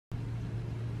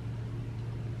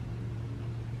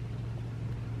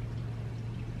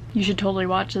You should totally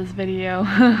watch this video.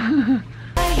 Hi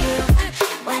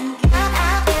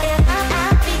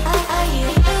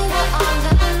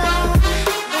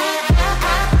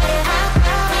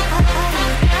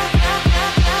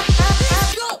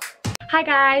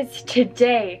guys,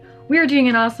 today we are doing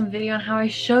an awesome video on how I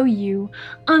show you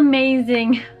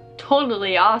amazing,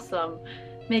 totally awesome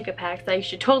makeup hacks that you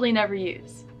should totally never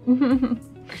use.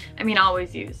 I mean,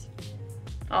 always use.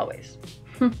 Always.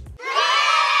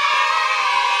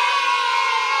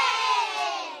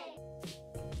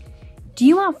 Do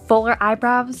you want fuller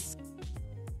eyebrows?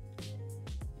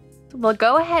 Well,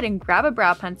 go ahead and grab a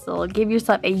brow pencil, give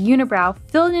yourself a unibrow,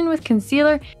 fill it in with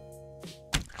concealer,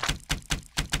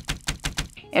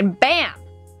 and bam!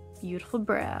 Beautiful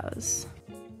brows.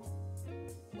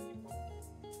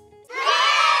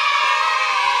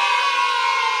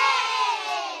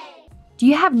 Do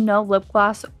you have no lip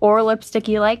gloss or lipstick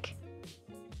you like?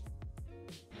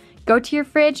 Go to your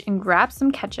fridge and grab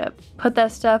some ketchup. Put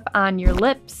that stuff on your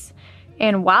lips,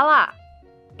 and voila!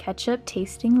 Ketchup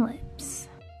tasting lips.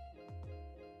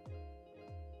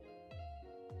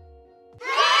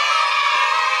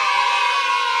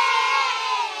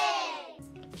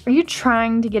 Are you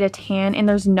trying to get a tan and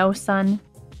there's no sun?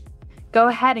 Go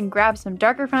ahead and grab some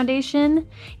darker foundation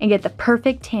and get the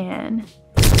perfect tan.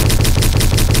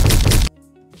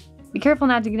 Be careful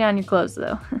not to get on your clothes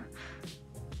though.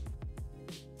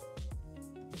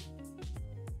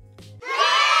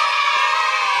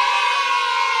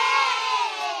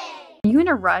 Are you in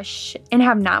a rush and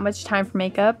have not much time for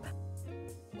makeup?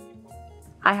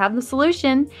 I have the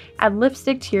solution. Add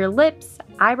lipstick to your lips,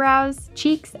 eyebrows,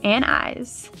 cheeks, and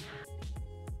eyes.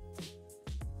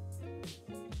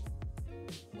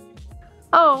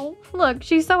 Oh, look,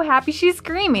 she's so happy she's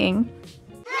screaming.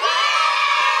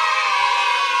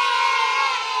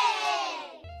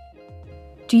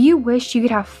 Do you wish you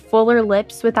could have fuller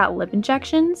lips without lip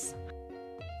injections?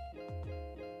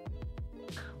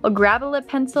 Well, grab a lip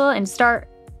pencil and start.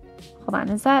 Hold on,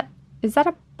 is that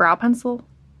a brow pencil?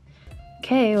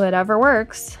 Okay, whatever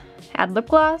works. Add lip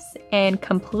gloss and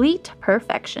complete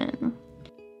perfection.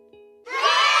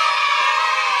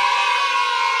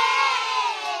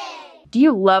 Do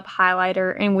you love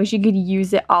highlighter and wish you could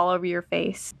use it all over your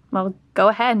face? Well, go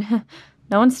ahead.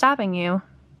 No one's stopping you.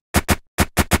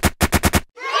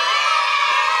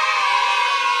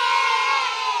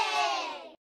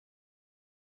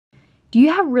 Do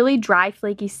you have really dry,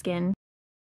 flaky skin?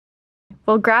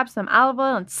 Well, grab some olive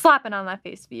oil and slap it on that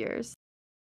face of yours.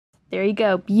 There you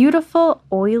go, beautiful,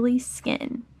 oily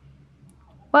skin.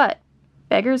 What?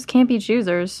 Beggars can't be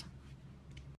choosers.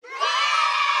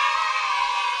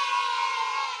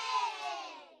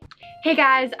 Hey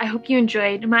guys, I hope you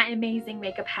enjoyed my amazing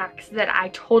makeup hacks that I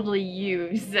totally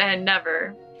use and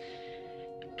never.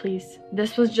 Please,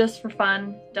 this was just for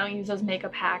fun. Don't use those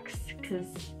makeup hacks because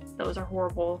those are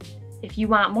horrible. If you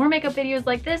want more makeup videos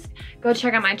like this, go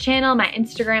check out my channel, my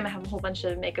Instagram. I have a whole bunch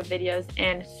of makeup videos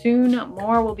and soon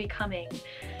more will be coming.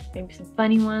 Maybe some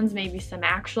funny ones, maybe some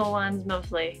actual ones,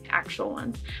 mostly actual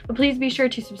ones. But please be sure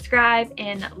to subscribe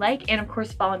and like, and of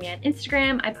course follow me on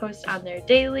Instagram. I post on there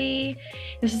daily.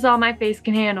 This is all my face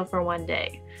can handle for one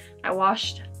day. I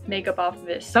washed makeup off of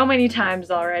it so many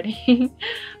times already.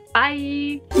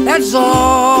 Bye! That's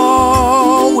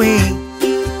all we.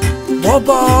 Boy.